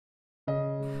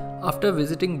After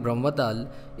visiting Brahmatal,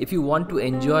 if you want to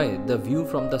enjoy the view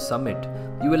from the summit,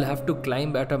 you will have to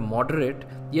climb at a moderate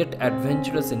yet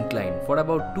adventurous incline for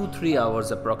about 2-3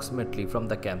 hours approximately from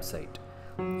the campsite.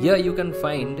 Here you can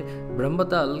find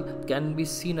Brahmatal can be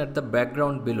seen at the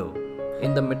background below,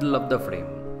 in the middle of the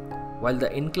frame, while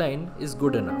the incline is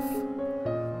good enough.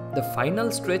 The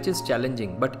final stretch is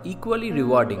challenging but equally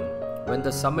rewarding when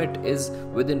the summit is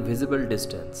within visible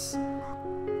distance.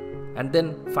 And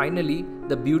then finally,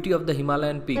 the beauty of the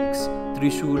Himalayan peaks,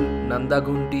 Trishul,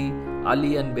 Nandagunti,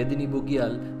 Ali and Bedini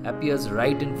Bugyal appears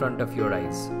right in front of your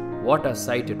eyes. What a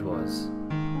sight it was!